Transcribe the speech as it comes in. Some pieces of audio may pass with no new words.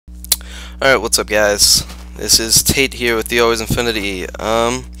Alright, what's up guys? This is Tate here with the Always Infinity.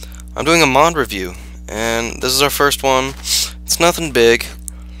 I'm doing a mod review, and this is our first one. It's nothing big,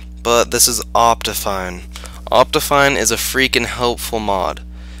 but this is OPTIFINE. OPTIFINE is a freaking helpful mod.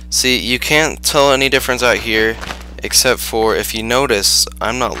 See, you can't tell any difference out here, except for if you notice,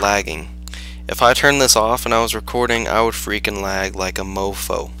 I'm not lagging. If I turned this off and I was recording, I would freaking lag like a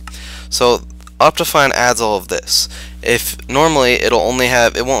mofo. So OPTIFINE adds all of this. If normally it won't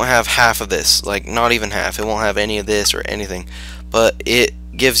have half of this, like not even half. It won't have any of this or anything, but it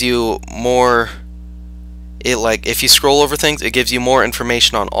gives you more. If you scroll over things, it gives you more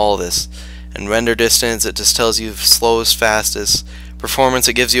information on all this. And render distance, it just tells you slowest, fastest. Performance,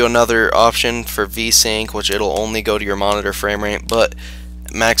 it gives you another option for VSync, which it'll only go to your monitor frame rate, but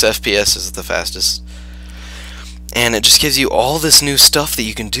max FPS is the fastest. And it just gives you all this new stuff that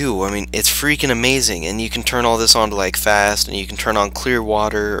you can do. I mean, it's freaking amazing. And you can turn all this on to like fast, and you can turn on clear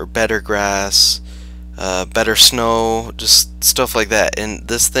water or better grass, better snow, just stuff like that. And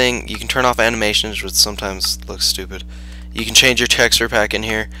this thing, you can turn off animations, which sometimes looks stupid. You can change your texture pack in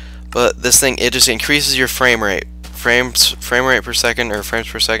here, but this thing, it just increases your frame rate, frame rate per second, or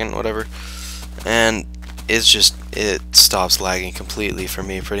frames per second, whatever. And it stops lagging completely for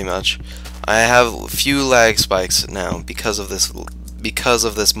me, pretty much. I have a few lag spikes now because of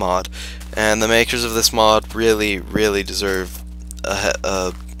this mod, and the makers of this mod really deserve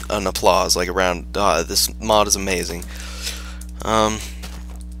an applause, like around. This mod is amazing.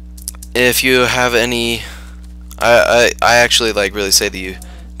 If you have any, I actually really say that you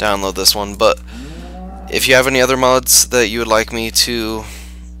download this one, but if you have any other mods that you would like me to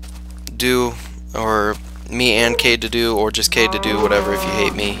do, or me and Cade to do, or just Cade to do, whatever. If you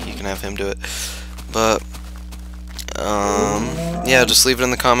hate me, you can have him do it. But yeah, just leave it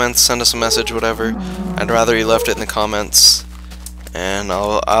in the comments, send us a message, whatever. I'd rather you left it in the comments, and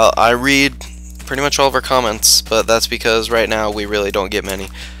I read pretty much all of our comments, but that's because right now we really don't get many.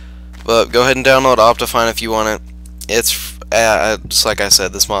 But go ahead and download OPTIFINE if you want it. It's just like I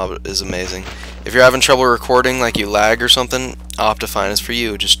said, this mod is amazing. If you're having trouble recording, like you lag or something, OPTIFINE is for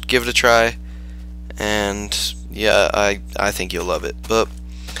you. Just give it a try. And yeah, I think you'll love it. But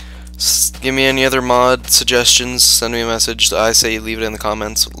give me any other mod suggestions, send me a message. I say leave it in the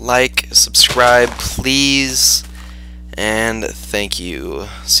comments. Like, subscribe, please, and thank you.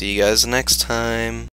 See you guys next time.